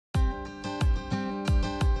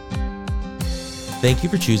Thank you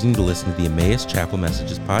for choosing to listen to the Emmaus Chapel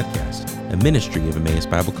Messages podcast, a ministry of Emmaus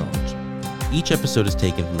Bible College. Each episode is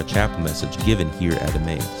taken from a chapel message given here at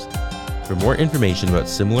Emmaus. For more information about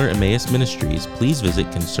similar Emmaus ministries, please visit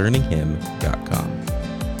concerninghim.com.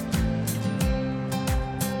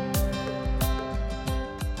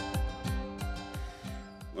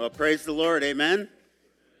 Well, praise the Lord, amen?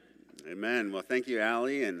 Amen. Well, thank you,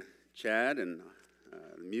 Allie and Chad and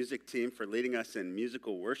the music team for leading us in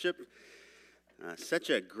musical worship. Such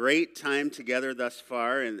a great time together thus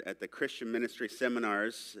far at the Christian Ministry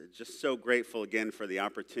Seminars. Just so grateful again for the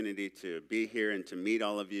opportunity to be here and to meet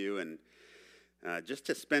all of you and just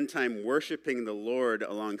to spend time worshiping the Lord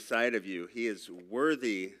alongside of you. He is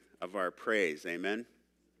worthy of our praise, amen?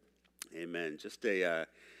 Amen. Just a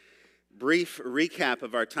brief recap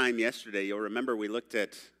of our time yesterday. You'll remember we looked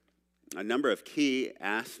at a number of key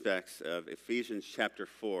aspects of Ephesians chapter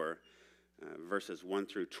 4, verses 1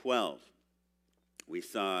 through 12. We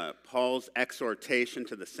saw Paul's exhortation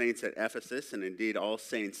to the saints at Ephesus, and indeed all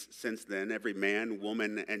saints since then, every man,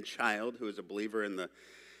 woman, and child who is a believer in the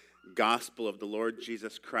gospel of the Lord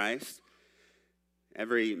Jesus Christ.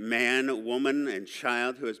 Every man, woman, and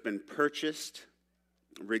child who has been purchased,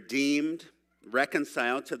 redeemed,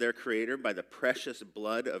 reconciled to their Creator by the precious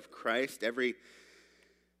blood of Christ. Every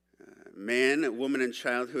man, woman, and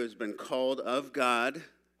child who has been called of God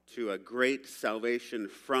to a great salvation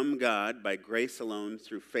from God by grace alone,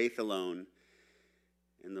 through faith alone,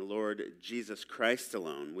 in the Lord Jesus Christ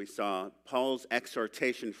alone. We saw Paul's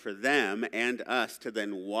exhortation for them and us to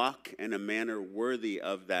then walk in a manner worthy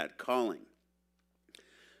of that calling.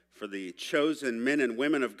 For the chosen men and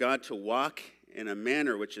women of God to walk in a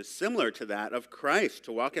manner which is similar to that of Christ,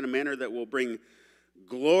 to walk in a manner that will bring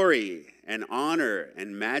glory and honor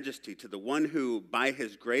and majesty to the one who, by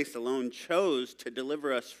his grace alone, chose to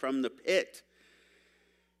deliver us from the pit.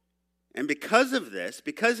 And because of this,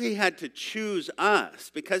 because he had to choose us,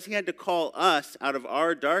 because he had to call us out of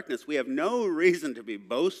our darkness, we have no reason to be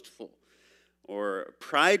boastful or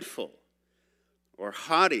prideful or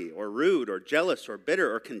haughty or rude or jealous or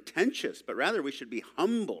bitter or contentious, but rather we should be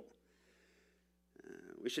humble.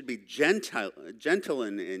 We should be gentle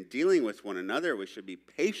in dealing with one another. We should be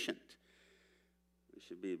patient. We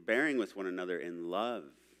should be bearing with one another in love,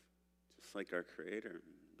 just like our Creator.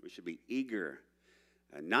 We should be eager,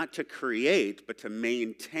 not to create, but to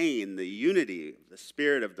maintain the unity of the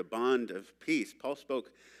spirit of the bond of peace. Paul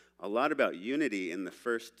spoke a lot about unity in the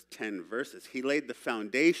first 10 verses. He laid the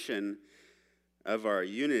foundation of our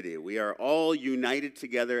unity. We are all united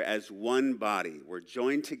together as one body. We're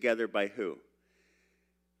joined together by who?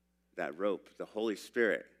 That rope, the Holy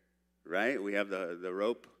Spirit, right? We have the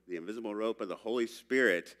rope, the invisible rope of the Holy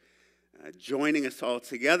Spirit joining us all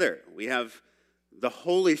together. We have the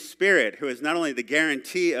Holy Spirit, who is not only the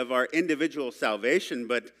guarantee of our individual salvation,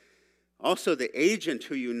 but also the agent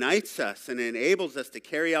who unites us and enables us to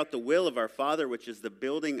carry out the will of our Father, which is the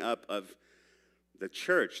building up of the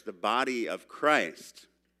church, the body of Christ.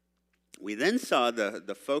 We then saw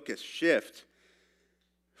the focus shift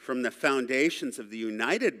from the foundations of the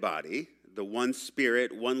united body, the one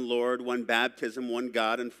Spirit, one Lord, one baptism, one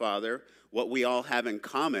God and Father, what we all have in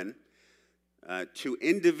common, to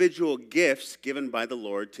individual gifts given by the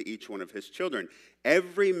Lord to each one of his children.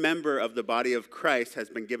 Every member of the body of Christ has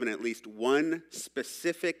been given at least one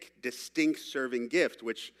specific, distinct serving gift,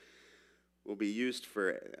 which will be used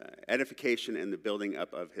for edification and the building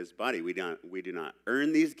up of his body. We do not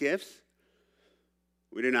earn these gifts.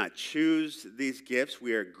 We do not choose these gifts.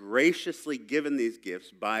 We are graciously given these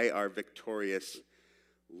gifts by our victorious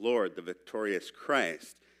Lord, the victorious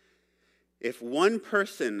Christ. If one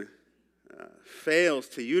person fails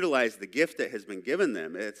to utilize the gift that has been given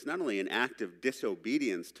them, it's not only an act of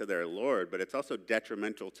disobedience to their Lord, but it's also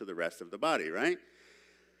detrimental to the rest of the body, right?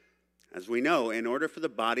 As we know, in order for the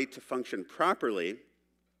body to function properly,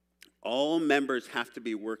 all members have to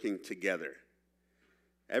be working together.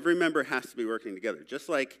 Every member has to be working together, just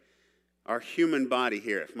like our human body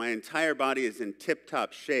here. If my entire body is in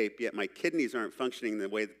tip-top shape, yet my kidneys aren't functioning the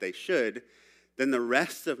way that they should, then the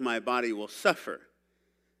rest of my body will suffer.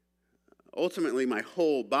 Ultimately, my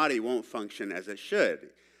whole body won't function as it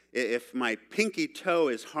should. If my pinky toe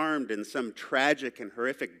is harmed in some tragic and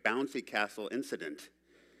horrific bouncy castle incident,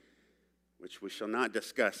 which we shall not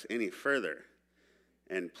discuss any further,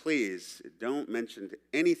 and please, don't mention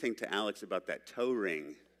anything to Alex about that toe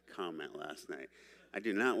ring comment last night. I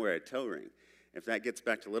do not wear a toe ring. If that gets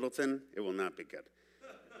back to Littleton, it will not be good.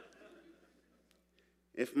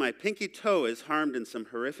 If my pinky toe is harmed in some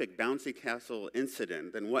horrific bouncy castle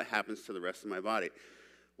incident, then what happens to the rest of my body?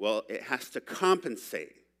 Well, it has to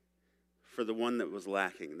compensate for the one that was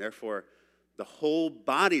lacking. Therefore, the whole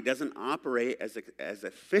body doesn't operate as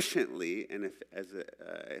efficiently and as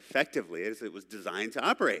effectively as it was designed to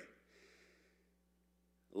operate.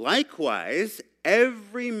 Likewise,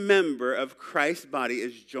 every member of Christ's body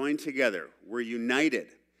is joined together. We're united.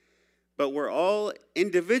 But we're all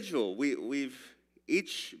individual. We've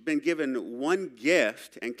each been given one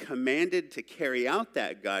gift and commanded to carry out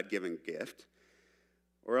that God-given gift,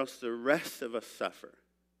 or else the rest of us suffer.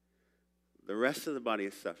 The rest of the body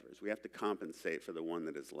suffers. We have to compensate for the one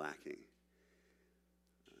that is lacking.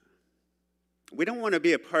 We don't want to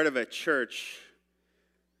be a part of a church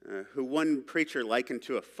who one preacher likened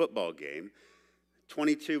to a football game,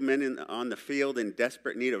 22 men on the field in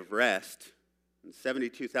desperate need of rest, and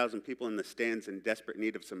 72,000 people in the stands in desperate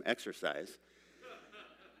need of some exercise.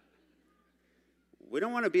 We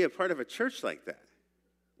don't want to be a part of a church like that.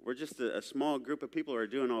 We're just a small group of people who are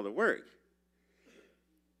doing all the work.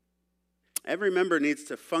 Every member needs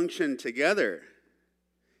to function together.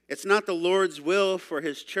 It's not the Lord's will for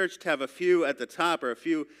his church to have a few at the top or a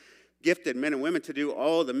few gifted men and women to do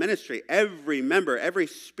all the ministry. Every member, every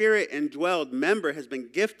spirit-indwelled member has been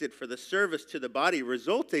gifted for the service to the body,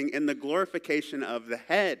 resulting in the glorification of the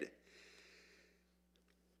head.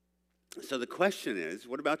 So the question is,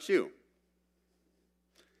 what about you?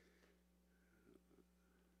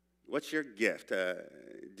 What's your gift?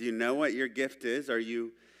 Do you know what your gift is? Are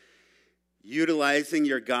you utilizing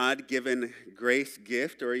your God-given grace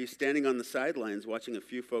gift, or are you standing on the sidelines watching a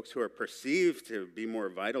few folks who are perceived to be more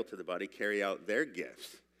vital to the body carry out their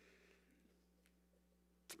gifts?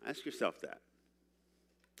 Ask yourself that.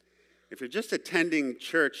 If you're just attending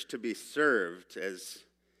church to be served, as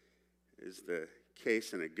is the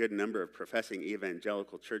case in a good number of professing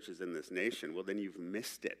evangelical churches in this nation, well, then you've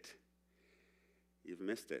missed it. You've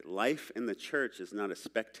missed it. Life in the church is not a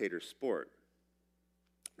spectator sport.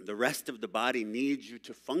 The rest of the body needs you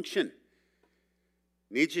to function,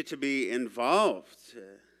 needs you to be involved.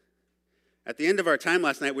 At the end of our time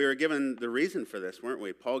last night, we were given the reason for this, weren't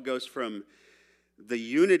we? Paul goes from the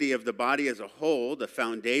unity of the body as a whole, the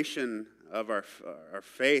foundation of our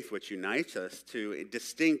faith, which unites us, to a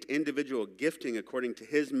distinct individual gifting according to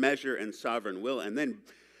his measure and sovereign will. And then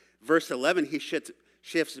verse 11, he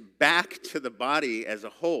shifts back to the body as a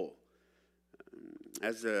whole.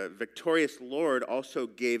 As the victorious Lord also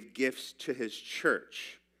gave gifts to his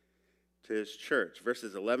church.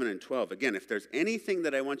 Verses 11 and 12. Again, if there's anything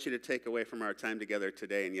that I want you to take away from our time together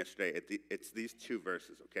today and yesterday, it's these two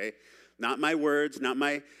verses, okay? Not my words, not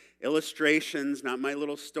my illustrations, not my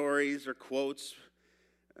little stories or quotes,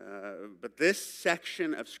 but this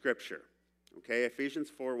section of Scripture, okay? Ephesians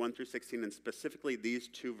 4, 1 through 16, and specifically these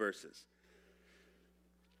two verses.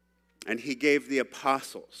 And he gave the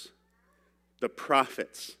apostles, the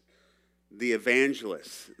prophets, the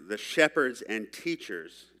evangelists, the shepherds and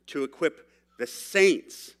teachers to equip the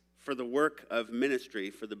saints for the work of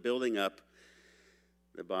ministry, for the building up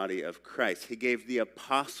the body of Christ. He gave the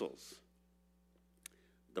apostles,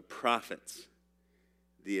 the prophets,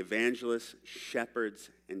 the evangelists,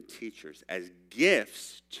 shepherds, and teachers as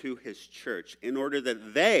gifts to his church in order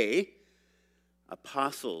that they,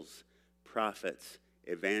 apostles, prophets,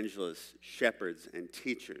 evangelists, shepherds, and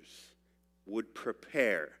teachers, would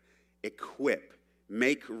prepare, equip,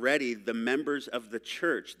 make ready the members of the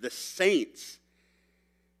church, the saints,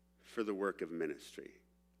 for the work of ministry,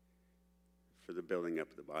 for the building up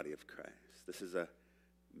of the body of Christ. This is a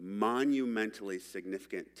monumentally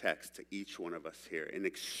significant text to each one of us here, an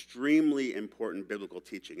extremely important biblical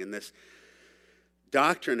teaching. And this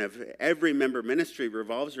doctrine of every member ministry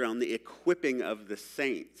revolves around the equipping of the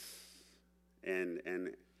saints.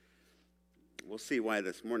 And we'll see why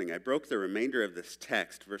this morning. I broke the remainder of this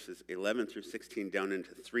text, verses 11 through 16, down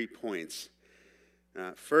into 3 points.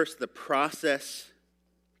 First, the process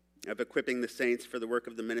of equipping the saints for the work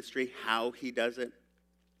of the ministry, how he does it.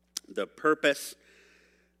 The purpose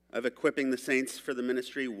of equipping the saints for the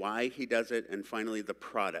ministry, why he does it. And finally, the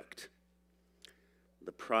product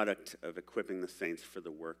of equipping the saints for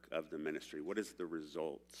the work of the ministry. What is the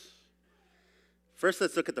result? First,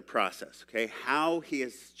 let's look at the process, okay? How he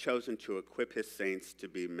has chosen to equip his saints to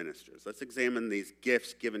be ministers. Let's examine these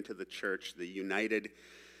gifts given to the church, the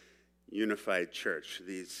unified church,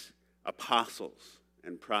 these apostles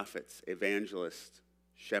and prophets, evangelists,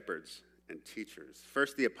 shepherds, and teachers.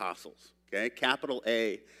 First, the apostles, okay? Capital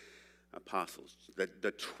A, apostles.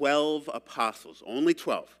 The 12 apostles, only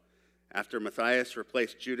 12. After Matthias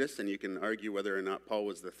replaced Judas, and you can argue whether or not Paul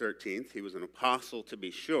was the 13th, he was an apostle to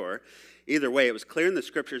be sure. Either way, it was clear in the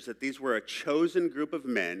scriptures that these were a chosen group of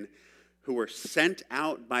men who were sent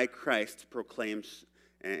out by Christ to proclaim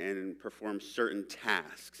and perform certain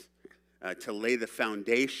tasks. to lay the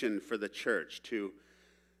foundation for the church, to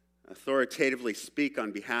authoritatively speak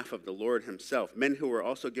on behalf of the Lord himself. Men who were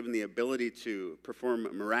also given the ability to perform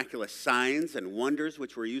miraculous signs and wonders,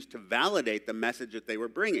 which were used to validate the message that they were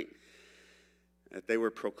bringing, that they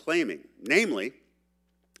were proclaiming, namely,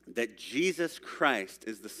 that Jesus Christ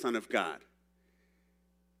is the Son of God,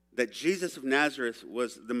 that Jesus of Nazareth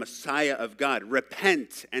was the Messiah of God.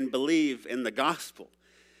 Repent and believe in the gospel.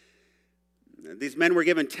 These men were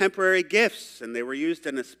given temporary gifts, and they were used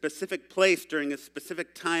in a specific place during a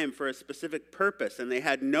specific time for a specific purpose, and they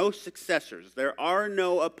had no successors. There are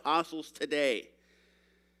no apostles today.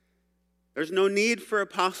 There's no need for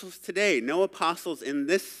apostles today. No apostles in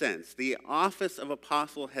this sense. The office of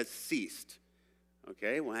apostle has ceased.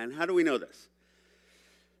 Okay, well, and how do we know this?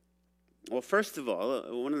 Well, first of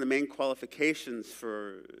all, one of the main qualifications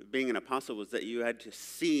for being an apostle was that you had to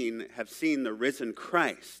have seen the risen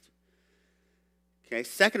Christ. Okay,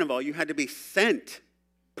 second of all, you had to be sent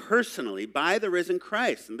personally by the risen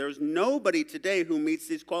Christ. And there's nobody today who meets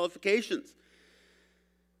these qualifications.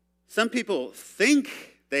 Some people think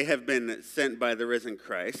they have been sent by the risen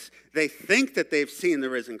Christ. They think that they've seen the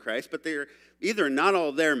risen Christ, but they're either not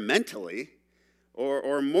all there mentally,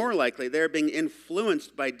 or more likely, they're being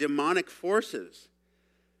influenced by demonic forces.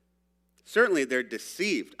 Certainly, they're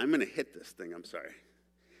deceived. I'm going to hit this thing, I'm sorry.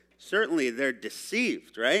 Certainly, they're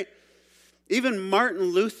deceived, right? Even Martin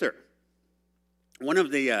Luther, one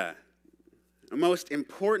of the most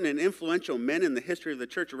important and influential men in the history of the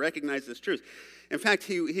church, recognized this truth. In fact,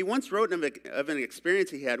 he once wrote of an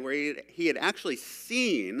experience he had where he had actually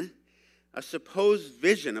seen a supposed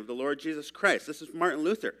vision of the Lord Jesus Christ. This is Martin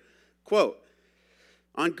Luther. Quote,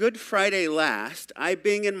 "On Good Friday last, I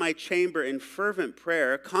being in my chamber in fervent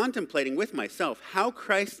prayer, contemplating with myself how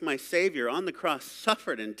Christ my Savior on the cross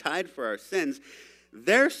suffered and died for our sins,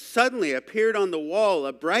 there suddenly appeared on the wall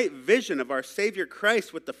a bright vision of our Savior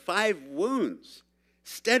Christ with the 5 wounds,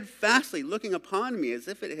 steadfastly looking upon me as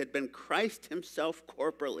if it had been Christ himself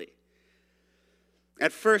corporally.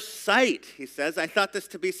 At first sight," he says, "I thought this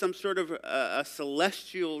to be some sort of a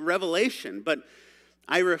celestial revelation, but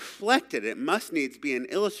I reflected it must needs be an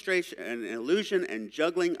illustration, an illusion and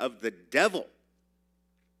juggling of the devil.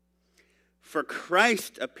 For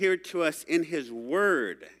Christ appeared to us in his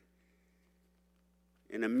word,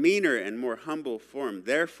 in a meaner and more humble form.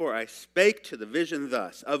 Therefore I spake to the vision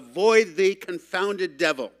thus, avoid thee, confounded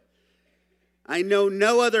devil. I know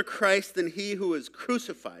no other Christ than he who is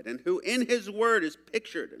crucified, and who in his word is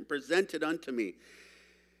pictured and presented unto me,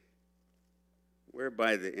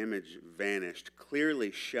 whereby the image vanished,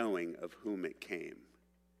 clearly showing of whom it came."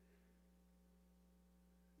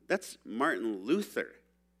 That's Martin Luther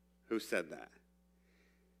who said that.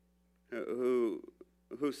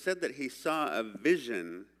 Who said that he saw a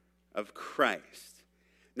vision of Christ.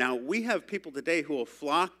 Now, we have people today who will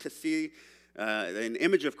flock to see an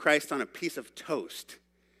image of Christ on a piece of toast.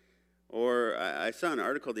 Or I saw an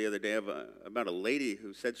article the other day about a lady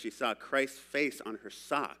who said she saw Christ's face on her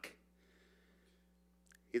sock.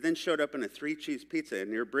 He then showed up in a 3-cheese pizza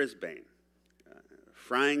near Brisbane.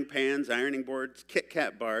 Frying pans, ironing boards, Kit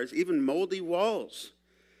Kat bars, even moldy walls.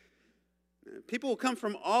 People will come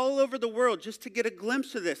from all over the world just to get a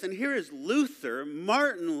glimpse of this. And here is Luther,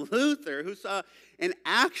 Martin Luther, who saw an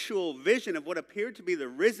actual vision of what appeared to be the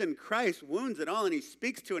risen Christ, wounds it all, and he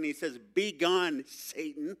speaks to it and he says, "Be gone,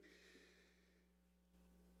 Satan."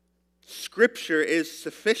 Scripture is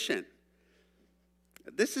sufficient.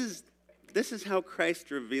 This is how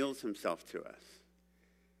Christ reveals himself to us.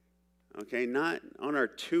 Okay, not on our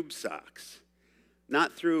tube socks,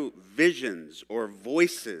 not through visions or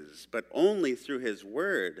voices, but only through his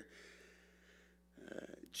word.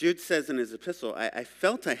 Jude says in his epistle, I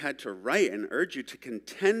felt I had to write and urge you to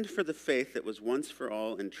contend for the faith that was once for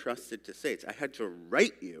all entrusted to saints. I had to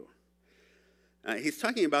write you. He's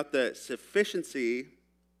talking about the sufficiency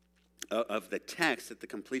of the text at the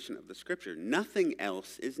completion of the scripture. Nothing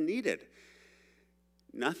else is needed.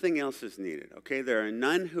 Nothing else is needed, okay? There are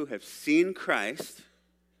none who have seen Christ,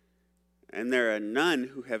 and there are none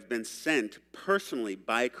who have been sent personally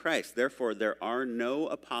by Christ. Therefore, there are no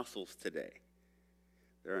apostles today.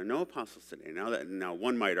 There are no apostles today. Now,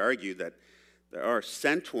 one might argue that there are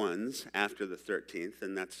sent ones after the 13th,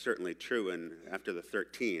 and that's certainly true, after the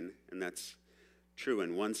 13, and that's true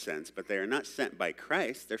in one sense, but they are not sent by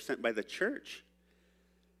Christ. They're sent by the church.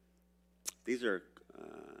 These are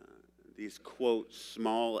these, quote,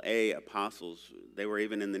 small a apostles. They were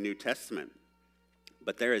even in the New Testament.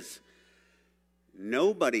 But there is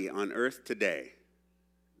nobody on earth today,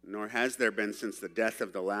 nor has there been since the death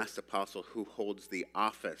of the last apostle, who holds the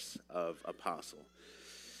office of apostle.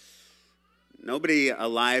 nobody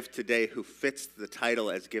alive today who fits the title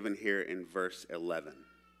as given here in verse 11.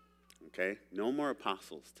 Okay? No more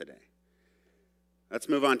apostles today. Let's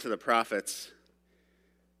move on to the prophets.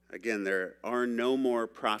 Again, there are no more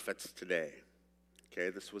prophets today. Okay?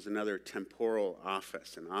 This was another temporal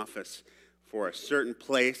office, an office for a certain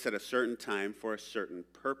place at a certain time for a certain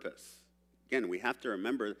purpose. Again, we have to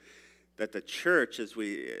remember that the church, as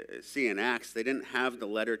we see in Acts, they didn't have the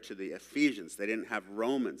letter to the Ephesians. They didn't have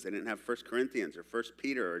Romans. They didn't have 1 Corinthians or 1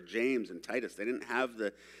 Peter or James and Titus. They didn't have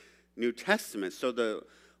the New Testament. So the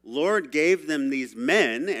Lord gave them these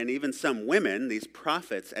men and even some women, these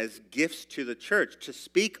prophets, as gifts to the church to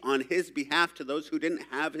speak on his behalf to those who didn't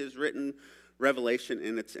have his written revelation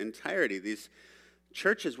in its entirety. These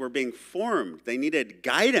churches were being formed. They needed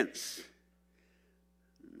guidance.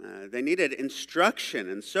 They needed instruction,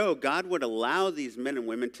 and so God would allow these men and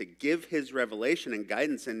women to give his revelation and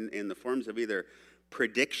guidance in the forms of either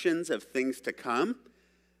predictions of things to come,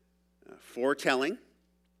 foretelling,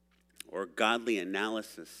 or godly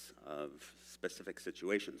analysis of specific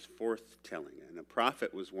situations, forthtelling. And a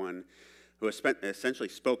prophet was one who essentially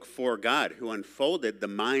spoke for God, who unfolded the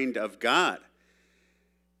mind of God.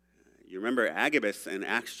 You remember Agabus in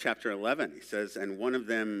Acts chapter 11. He says, and one of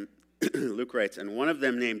them, Luke writes, and one of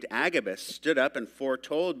them named Agabus stood up and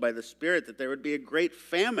foretold by the Spirit that there would be a great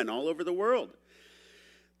famine all over the world.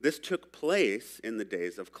 This took place in the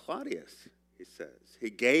days of Claudius, he says. He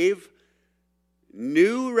gave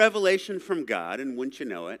new revelation from God, and wouldn't you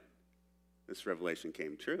know it, this revelation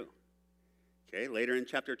came true. Okay, later in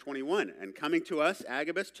chapter 21, and coming to us,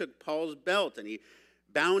 Agabus took Paul's belt, and he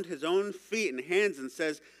bound his own feet and hands and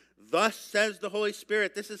says, thus says the Holy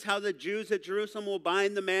Spirit, this is how the Jews at Jerusalem will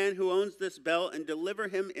bind the man who owns this belt and deliver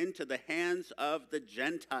him into the hands of the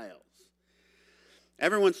Gentiles.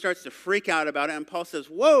 Everyone starts to freak out about it, and Paul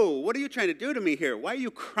says, whoa, what are you trying to do to me here? Why are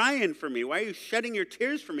you crying for me? Why are you shedding your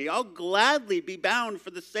tears for me? I'll gladly be bound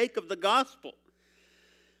for the sake of the gospel.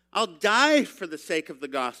 I'll die for the sake of the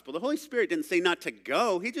gospel. The Holy Spirit didn't say not to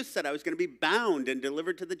go. He just said I was going to be bound and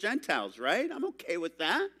delivered to the Gentiles, right? I'm okay with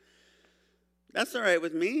that. That's all right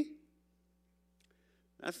with me.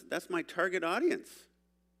 That's my target audience.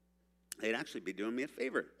 They'd actually be doing me a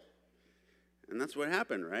favor. And that's what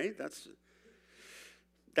happened, right? That's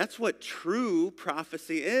what true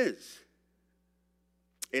prophecy is.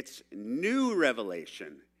 It's new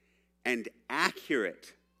revelation and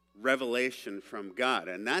accurate revelation from God.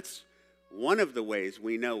 And that's one of the ways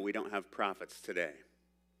we know we don't have prophets today.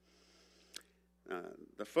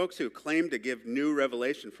 The folks who claim to give new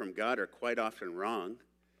revelation from God are quite often wrong,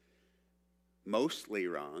 mostly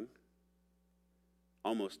wrong,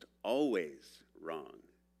 almost always wrong.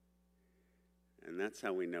 And that's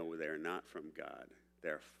how we know they're not from God.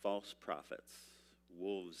 They're false prophets,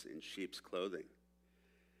 wolves in sheep's clothing.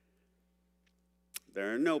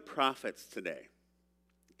 There are no prophets today,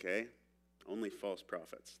 okay? Only false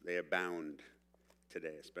prophets. They abound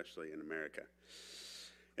today, especially in America.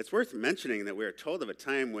 It's worth mentioning that we are told of a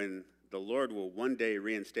time when the Lord will one day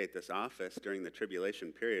reinstate this office during the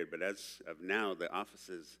tribulation period, but as of now, the office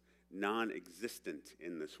is non-existent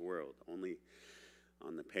in this world, only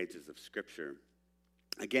on the pages of Scripture.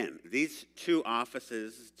 Again, these two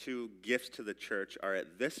offices, two gifts to the church, are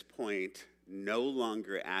at this point no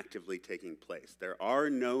longer actively taking place. There are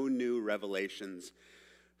no new revelations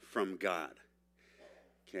from God.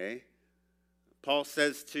 Okay? Paul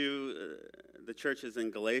says to the churches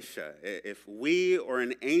in Galatia, if we or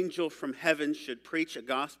an angel from heaven should preach a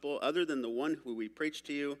gospel other than the one who we preach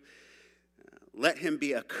to you, let him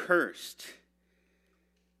be accursed.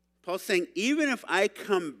 Paul's saying, even if I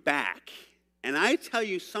come back and I tell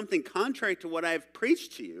you something contrary to what I've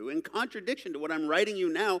preached to you, in contradiction to what I'm writing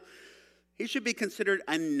you now, he should be considered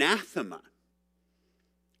anathema,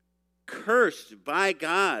 cursed by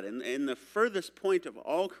God, in the furthest point of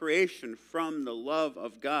all creation from the love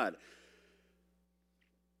of God.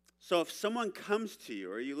 So if someone comes to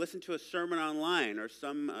you, or you listen to a sermon online, or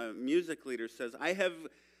some music leader says, I have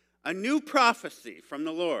a new prophecy from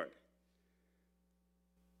the Lord,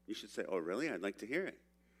 you should say, oh, really? I'd like to hear it.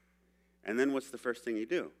 And then what's the first thing you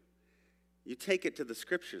do? You take it to the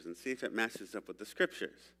Scriptures and see if it matches up with the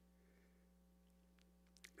Scriptures.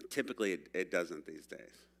 Typically, it doesn't these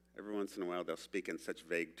days. Every once in a while, they'll speak in such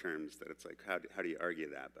vague terms that it's like, how do you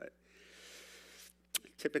argue that? But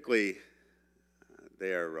typically,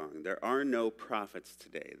 they are wrong. There are no prophets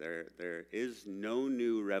today. There is no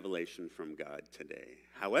new revelation from God today.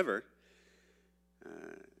 However,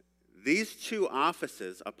 these two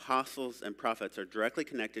offices, apostles and prophets, are directly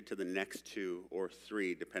connected to the next two or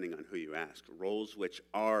three, depending on who you ask, roles which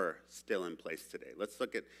are still in place today. Let's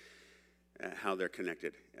look at how they're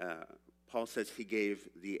connected. Paul says he gave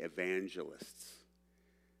the evangelists.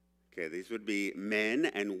 Okay, these would be men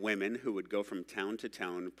and women who would go from town to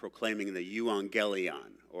town proclaiming the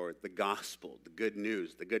euangelion, or the gospel, the good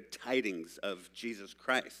news, the good tidings of Jesus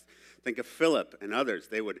Christ. Think of Philip and others.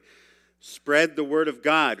 They would spread the word of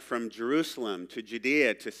God from Jerusalem to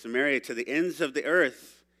Judea to Samaria to the ends of the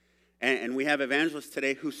earth. And we have evangelists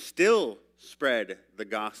today who still spread the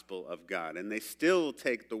gospel of God, and they still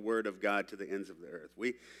take the word of God to the ends of the earth.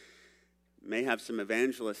 We may have some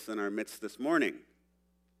evangelists in our midst this morning,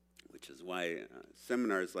 which is why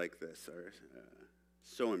seminars like this are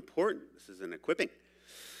so important. This is an equipping.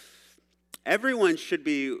 Everyone should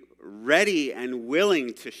be ready and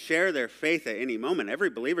willing to share their faith at any moment. Every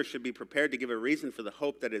believer should be prepared to give a reason for the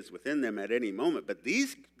hope that is within them at any moment. But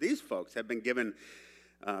these folks have been given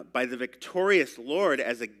by the victorious Lord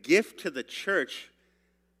as a gift to the church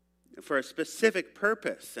for a specific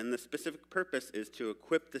purpose. And the specific purpose is to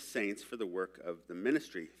equip the saints for the work of the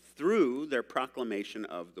ministry through their proclamation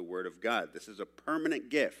of the Word of God. This is a permanent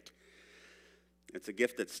gift. It's a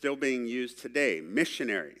gift that's still being used today.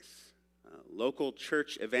 Missionaries, local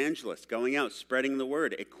church evangelists going out, spreading the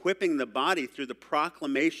Word, equipping the body through the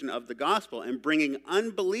proclamation of the gospel, and bringing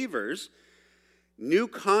unbelievers, new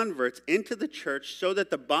converts, into the church so that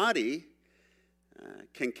the body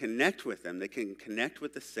can connect with them. They can connect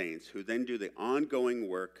with the saints, who then do the ongoing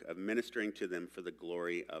work of ministering to them for the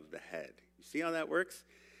glory of the head. You see how that works?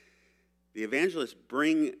 The evangelists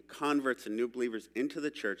bring converts and new believers into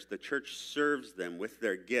the church. The church serves them with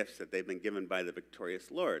their gifts that they've been given by the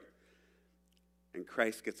victorious Lord. And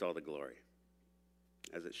Christ gets all the glory,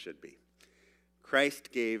 as it should be.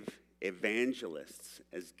 Christ gave evangelists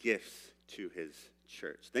as gifts to his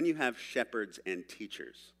church. Then you have shepherds and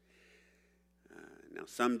teachers. Now,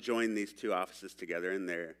 some join these two offices together, and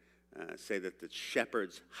they say that the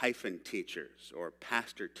shepherds hyphen teachers or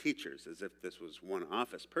pastor teachers, as if this was one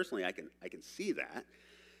office. Personally, I can see that.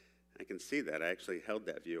 I can see that. I actually held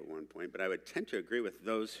that view at one point, but I would tend to agree with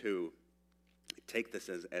those who take this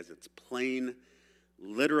as its plain,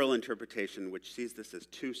 literal interpretation, which sees this as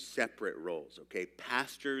two separate roles. Okay,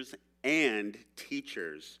 pastors and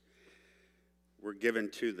teachers were given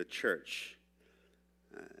to the church.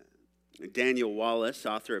 Daniel Wallace,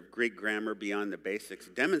 author of Greek Grammar Beyond the Basics,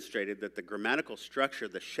 demonstrated that the grammatical structure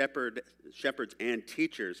of the shepherds and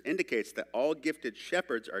teachers indicates that all gifted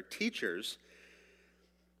shepherds are teachers,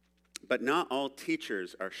 but not all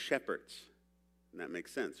teachers are shepherds. And that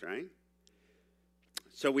makes sense, right?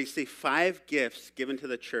 So we see 5 gifts given to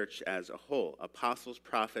the church as a whole: apostles,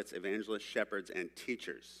 prophets, evangelists, shepherds, and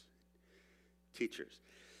teachers.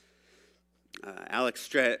 Alex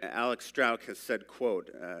Strauch has said,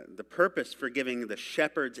 quote, "The purpose for giving the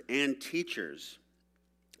shepherds and teachers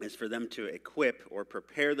is for them to equip or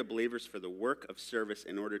prepare the believers for the work of service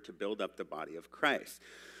in order to build up the body of Christ.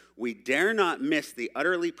 We dare not miss the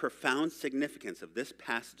utterly profound significance of this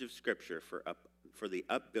passage of Scripture for the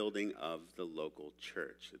upbuilding of the local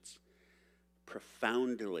church." It's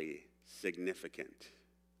profoundly significant.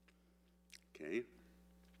 Okay?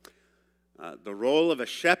 The role of a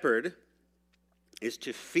shepherd is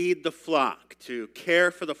to feed the flock, to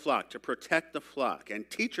care for the flock, to protect the flock. And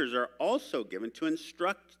teachers are also given to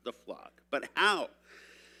instruct the flock. But how?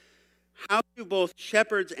 How do both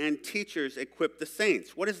shepherds and teachers equip the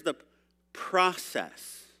saints? What is the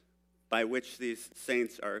process by which these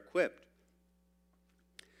saints are equipped?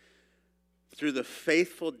 Through the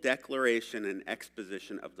faithful declaration and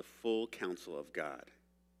exposition of the full counsel of God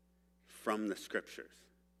from the Scriptures.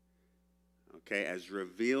 Okay, as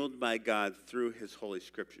revealed by God through his holy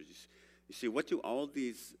scriptures. You see, what do all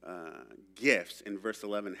these gifts in verse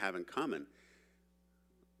 11 have in common?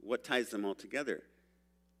 What ties them all together?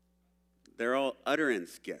 They're all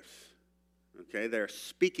utterance gifts. Okay, they're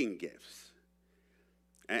speaking gifts.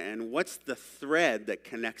 And what's the thread that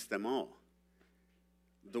connects them all?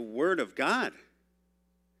 The Word of God.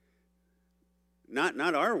 Not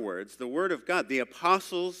our words, the Word of God. The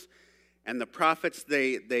apostles and the prophets,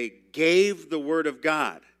 they gave the Word of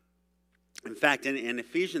God. In fact, in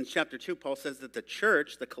Ephesians chapter 2, Paul says that the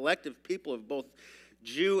church, the collective people of both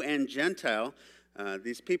Jew and Gentile,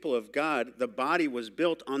 these people of God, the body was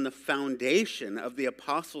built on the foundation of the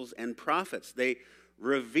apostles and prophets. They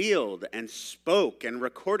revealed and spoke and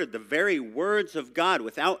recorded the very words of God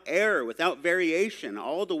without error, without variation,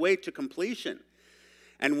 all the way to completion.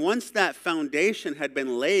 And once that foundation had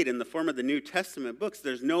been laid in the form of the New Testament books,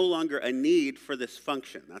 there's no longer a need for this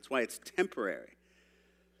function. That's why it's temporary.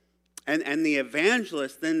 And the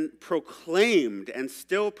evangelists then proclaimed and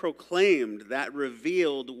still proclaimed that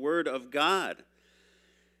revealed Word of God.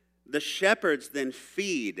 The shepherds then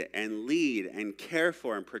feed and lead and care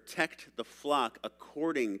for and protect the flock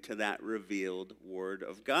according to that revealed word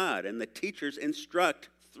of God. And the teachers instruct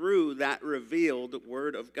through that revealed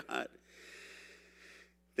word of God.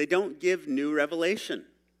 They don't give new revelation.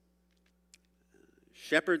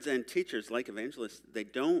 Shepherds and teachers, like evangelists, they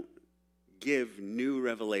don't give new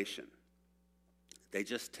revelation. They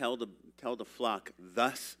just tell the flock,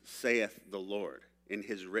 "Thus saith the Lord," in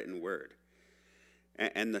his written word.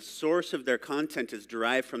 And the source of their content is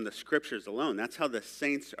derived from the scriptures alone. That's how the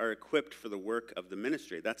saints are equipped for the work of the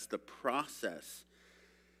ministry. That's the process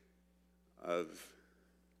of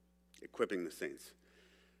equipping the saints.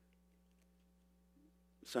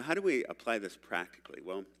 So how do we apply this practically?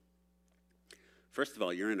 Well, first of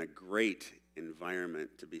all, you're in a great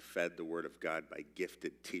environment to be fed the Word of God by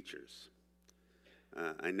gifted teachers.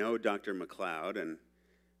 I know Dr. McLeod, and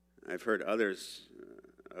I've heard others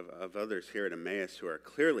of others here at Emmaus who are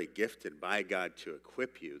clearly gifted by God to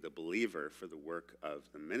equip you, the believer, for the work of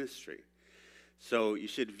the ministry. So you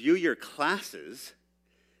should view your classes,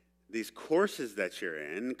 these courses that you're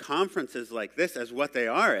in, conferences like this, as what they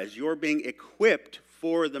are, as you're being equipped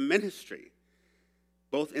for the ministry,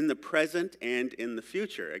 both in the present and in the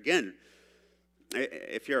future. Again,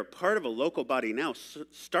 if you're a part of a local body now,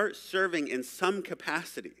 start serving in some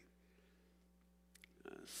capacity.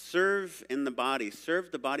 Serve in the body,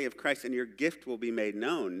 serve the body of Christ, and your gift will be made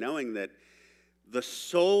known, knowing that the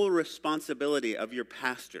sole responsibility of your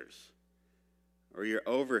pastors or your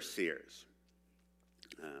overseers,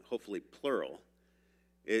 hopefully plural,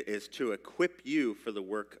 is to equip you for the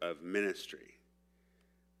work of ministry.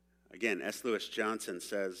 Again, S. Lewis Johnson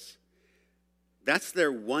says, that's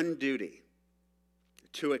their one duty,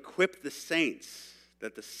 to equip the saints,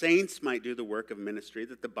 that the saints might do the work of ministry,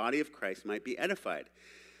 that the body of Christ might be edified.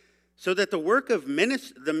 So that the work of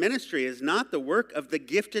the ministry is not the work of the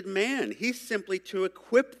gifted man. He's simply to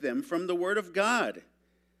equip them from the Word of God.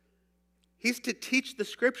 He's to teach the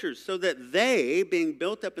Scriptures so that they, being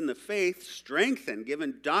built up in the faith, strengthened,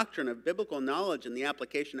 given doctrine of biblical knowledge and the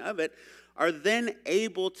application of it, are then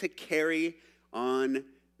able to carry on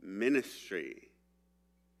ministry.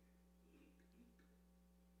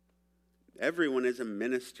 Everyone is a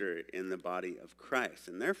minister in the body of Christ,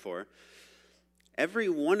 and therefore, every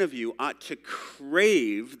one of you ought to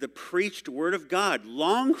crave the preached word of God.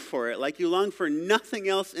 Long for it like you long for nothing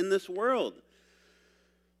else in this world.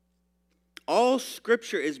 All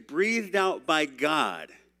Scripture is breathed out by God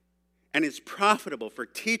and is profitable for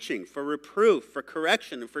teaching, for reproof, for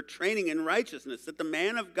correction, and for training in righteousness, that the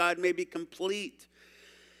man of God may be complete,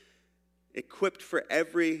 equipped for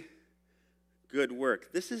every good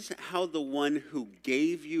work. This is how the one who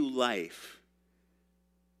gave you life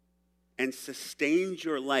and sustains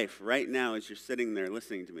your life right now as you're sitting there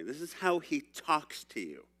listening to me. This is how he talks to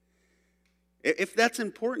you. If that's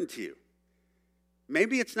important to you.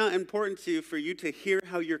 Maybe it's not important to you for you to hear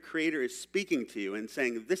how your Creator is speaking to you and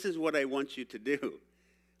saying, this is what I want you to do.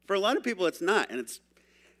 For a lot of people, it's not, and it's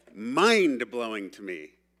mind-blowing to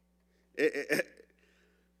me.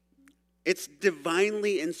 It's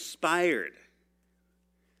divinely inspired,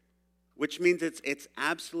 which means it's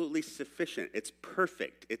absolutely sufficient. It's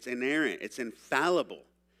perfect. It's inerrant. It's infallible.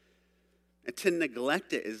 And to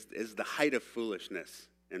neglect it is the height of foolishness,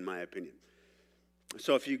 in my opinion.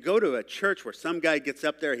 So if you go to a church where some guy gets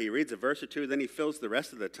up there, he reads a verse or two, then he fills the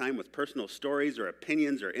rest of the time with personal stories or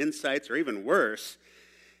opinions or insights, or even worse,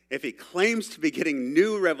 if he claims to be getting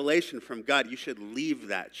new revelation from God, you should leave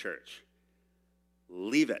that church.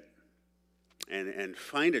 Leave it. And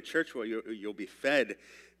find a church where you'll be fed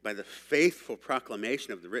by the faithful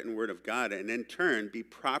proclamation of the written word of God, and in turn be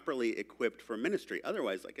properly equipped for ministry.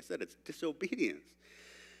 Otherwise, like I said, it's disobedience.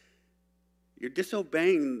 You're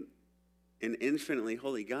disobeying an infinitely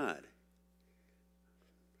holy God.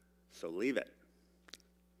 So leave it.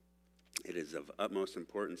 It is of utmost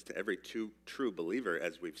importance to every true believer,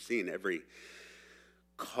 as we've seen, every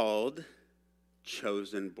called,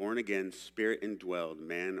 chosen, born-again, Spirit-indwelled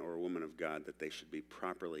man or woman of God, that they should be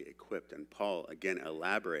properly equipped. And Paul, again,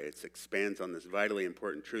 elaborates, expands on this vitally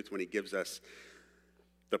important truth when he gives us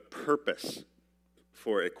the purpose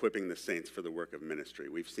for equipping the saints for the work of ministry.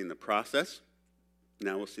 We've seen the process.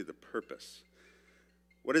 Now we'll see the purpose.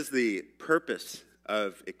 What is the purpose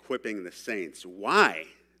of equipping the saints? Why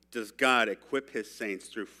does God equip his saints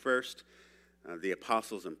through first the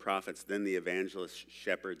apostles and prophets, then the evangelists,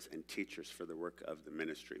 shepherds, and teachers for the work of the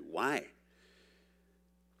ministry? Why?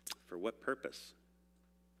 For what purpose?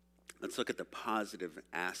 Let's look at the positive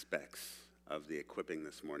aspects of the equipping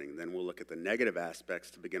this morning. Then we'll look at the negative aspects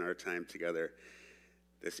to begin our time together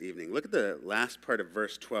this evening. Look at the last part of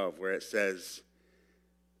verse 12 where it says,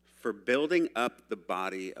 for building up the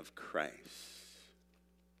body of Christ.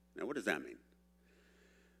 Now, what does that mean?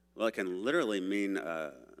 Well, it can literally mean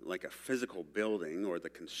like a physical building or the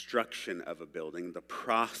construction of a building, the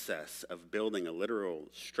process of building a literal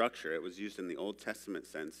structure. It was used in the Old Testament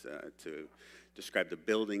sense to describe the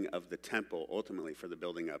building of the temple, ultimately for the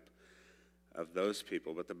building up of those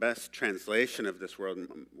people. But the best translation of this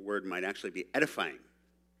word might actually be edifying,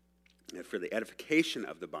 for the edification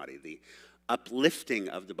of the body, the uplifting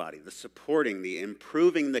of the body, the supporting, the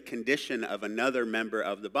improving the condition of another member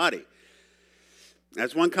of the body.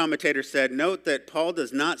 As one commentator said, note that Paul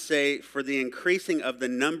does not say for the increasing of the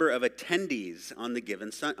number of attendees on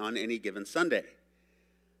any given Sunday.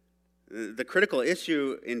 The critical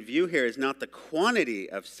issue in view here is not the quantity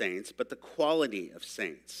of saints, but the quality of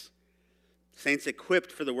saints. Saints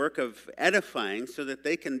equipped for the work of edifying so that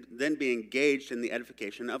they can then be engaged in the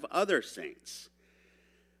edification of other saints.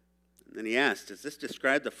 And then he asked, does this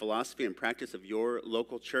describe the philosophy and practice of your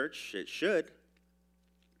local church? It should,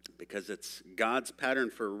 because it's God's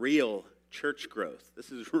pattern for real church growth.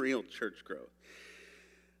 This is real church growth.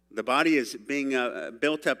 The body is being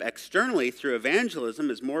built up externally through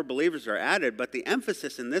evangelism as more believers are added, but the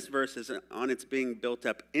emphasis in this verse is on its being built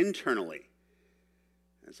up internally,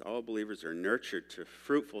 as all believers are nurtured to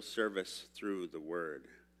fruitful service through the word.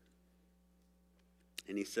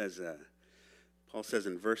 And he says, Paul says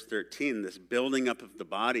in verse 13, this building up of the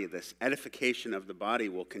body, this edification of the body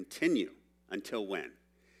will continue until when?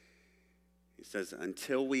 He says,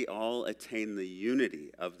 until we all attain the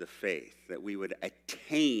unity of the faith, that we would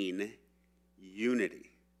attain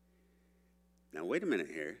unity. Now, wait a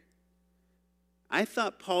minute here. I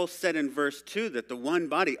thought Paul said in verse 2 that the one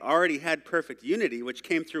body already had perfect unity, which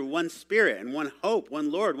came through one Spirit and one hope,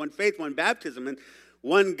 one Lord, one faith, one baptism, and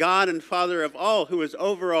one God and Father of all, who is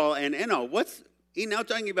over all and in all. What's he now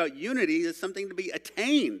talking about? Unity as something to be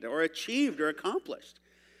attained or achieved or accomplished.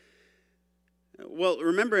 Well,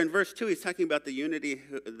 remember in verse 2, he's talking about the unity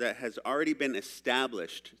that has already been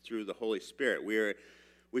established through the Holy Spirit.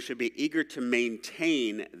 We should be eager to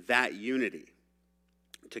maintain that unity,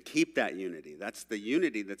 to keep that unity. That's the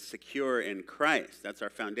unity that's secure in Christ. That's our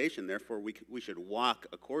foundation. Therefore, we should walk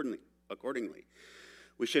accordingly.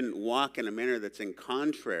 We shouldn't walk in a manner that's in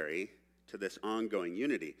contrary to this ongoing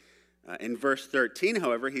unity. In verse 13,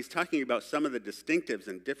 however, he's talking about some of the distinctives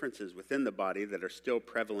and differences within the body that are still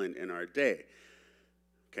prevalent in our day.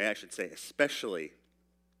 Okay, I should say especially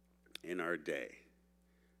in our day.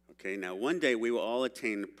 Okay, now one day we will all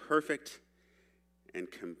attain perfect and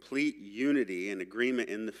complete unity and agreement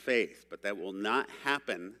in the faith, but that will not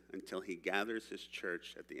happen until he gathers his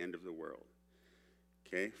church at the end of the world.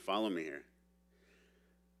 Okay, follow me here.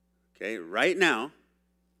 Okay, right now,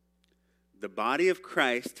 the body of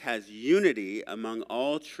Christ has unity among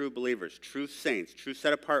all true believers. True saints, true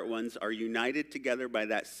set-apart ones are united together by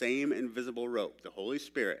that same invisible rope, the Holy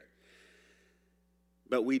Spirit.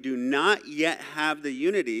 But we do not yet have the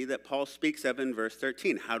unity that Paul speaks of in verse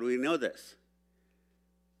 13. How do we know this?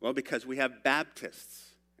 Well, because we have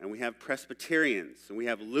Baptists, and we have Presbyterians, and we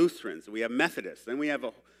have Lutherans, and we have Methodists, and we have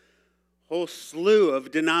a whole slew of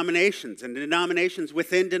denominations and denominations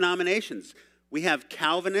within denominations. We have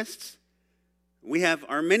Calvinists, we have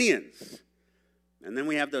Arminians, and then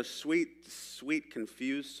we have those sweet,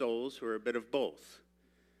 confused souls who are a bit of both.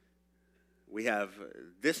 We have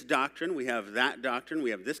this doctrine, we have that doctrine, we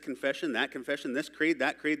have this confession, this creed,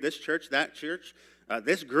 this church, that church,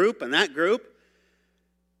 this group and that group.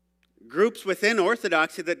 Groups within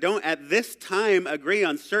Orthodoxy that don't at this time agree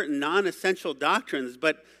on certain non-essential doctrines,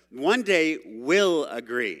 but one day will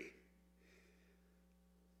agree.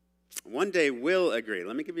 One day will agree.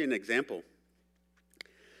 Let me give you an example.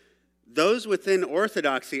 Those within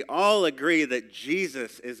Orthodoxy all agree that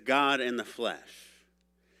Jesus is God in the flesh,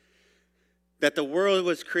 that the world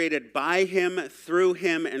was created by him, through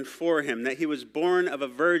him, and for him, that he was born of a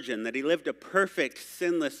virgin, that he lived a perfect,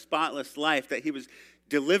 sinless, spotless life, that he was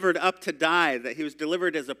delivered up to die, that he was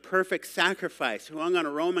delivered as a perfect sacrifice, who hung on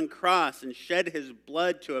a Roman cross and shed his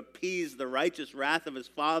blood to appease the righteous wrath of his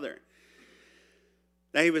Father,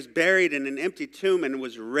 that he was buried in an empty tomb and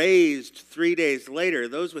was raised 3 days later.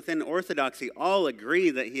 Those within Orthodoxy all agree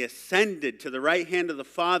that he ascended to the right hand of the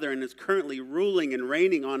Father and is currently ruling and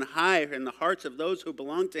reigning on high in the hearts of those who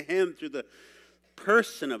belong to him through the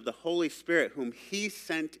person of the Holy Spirit, whom he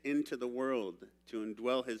sent into the world to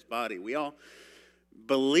indwell his body. We all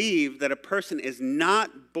believe that a person is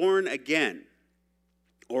not born again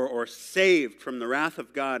or saved from the wrath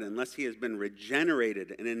of God unless he has been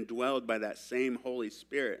regenerated and indwelled by that same Holy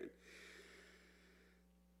Spirit.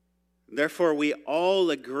 Therefore, we all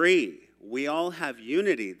agree, we all have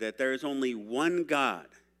unity that there is only one God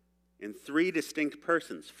in three distinct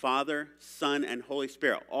persons, Father, Son, and Holy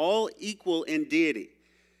Spirit, all equal in deity,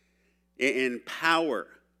 in power,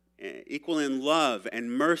 equal in love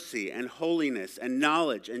and mercy and holiness and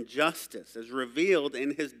knowledge and justice, as revealed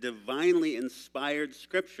in his divinely inspired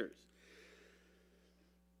scriptures.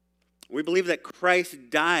 We believe that Christ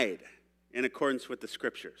died in accordance with the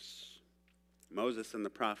scriptures, Moses and the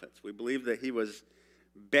prophets. We believe that he was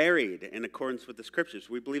buried in accordance with the scriptures.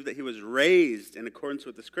 We believe that he was raised in accordance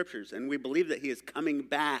with the scriptures. And we believe that he is coming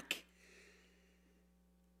back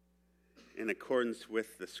in accordance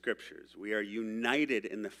with the scriptures. We are united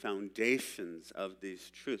in the foundations of these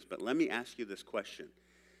truths. But let me ask you this question.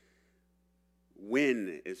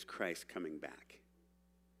 When is Christ coming back?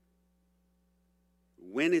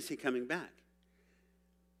 When is he coming back?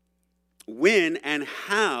 When and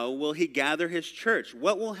how will he gather his church?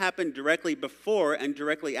 What will happen directly before and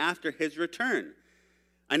directly after his return?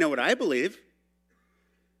 I know what I believe,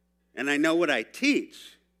 and I know what I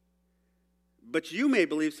teach, but you may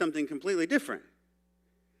believe something completely different.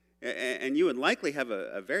 And you would likely have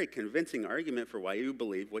a very convincing argument for why you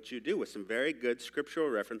believe what you do, with some very good scriptural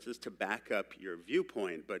references to back up your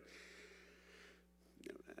viewpoint. But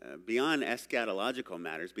beyond eschatological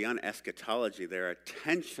matters, beyond eschatology, there are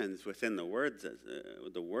tensions within the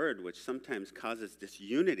word, which sometimes causes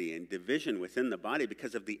disunity and division within the body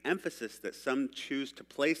because of the emphasis that some choose to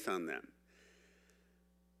place on them.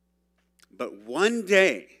 But one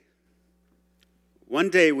day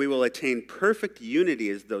we will attain perfect unity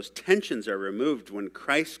as those tensions are removed when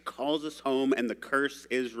Christ calls us home and the curse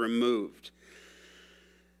is removed.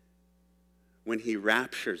 When he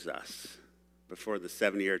raptures us before the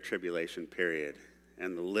 7-year tribulation period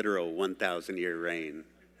and the literal 1,000-year reign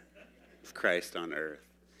of Christ on earth.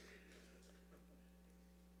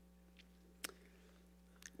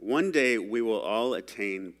 One day we will all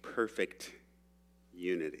attain perfect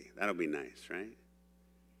unity. That'll be nice, right?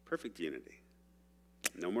 Perfect unity.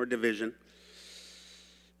 No more division.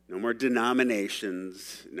 No more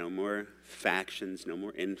denominations. No more factions. No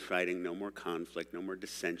more infighting. No more conflict. No more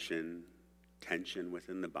dissension. Tension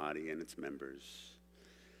within the body and its members.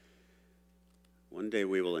 One day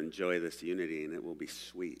we will enjoy this unity and it will be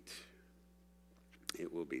sweet.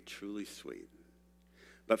 It will be truly sweet.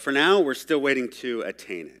 But for now, we're still waiting to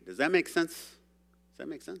attain it. Does that make sense? Does that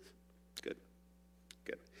make sense? Good.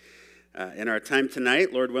 Good. In our time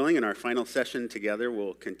tonight, Lord willing, in our final session together,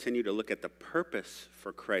 we'll continue to look at the purpose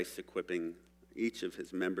for Christ equipping each of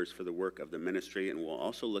his members for the work of the ministry, and we'll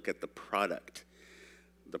also look at the product,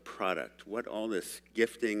 what all this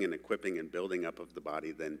gifting and equipping and building up of the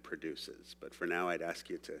body then produces. But for now, I'd ask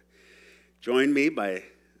you to join me by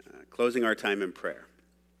closing our time in prayer.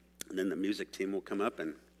 And then the music team will come up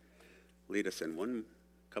and lead us in a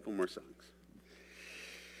couple more songs.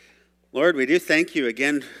 Lord, we do thank you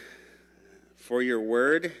again for your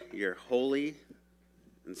word, your holy,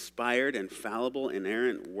 inspired, infallible,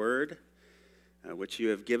 inerrant word, which you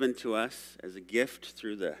have given to us as a gift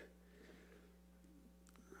through the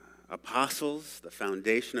apostles, the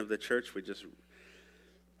foundation of the church. We just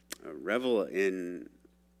revel in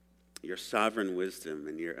your sovereign wisdom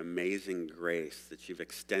and your amazing grace that you've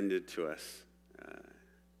extended to us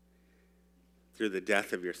through the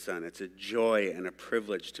death of your Son. It's a joy and a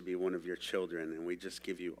privilege to be one of your children, and we just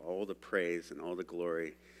give you all the praise and all the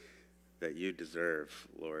glory that you deserve,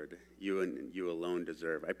 Lord. You and you alone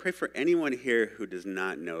deserve. I pray for anyone here who does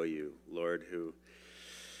not know you, Lord,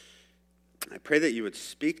 I pray that you would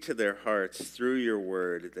speak to their hearts through your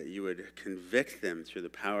word, that you would convict them through the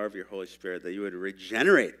power of your Holy Spirit, that you would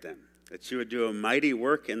regenerate them, that you would do a mighty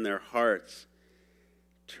work in their hearts,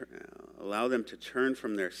 allow them to turn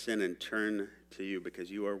from their sin and turn to you, because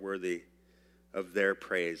you are worthy of their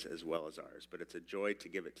praise as well as ours. But it's a joy to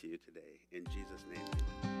give it to you today. In Jesus' name,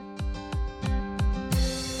 amen.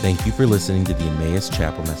 Thank you for listening to the Emmaus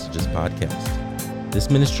Chapel Messages podcast. This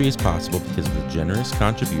ministry is possible because of the generous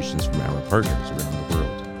contributions from our partners around the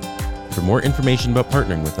world. For more information about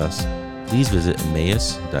partnering with us, please visit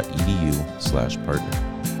emmaus.edu/partner.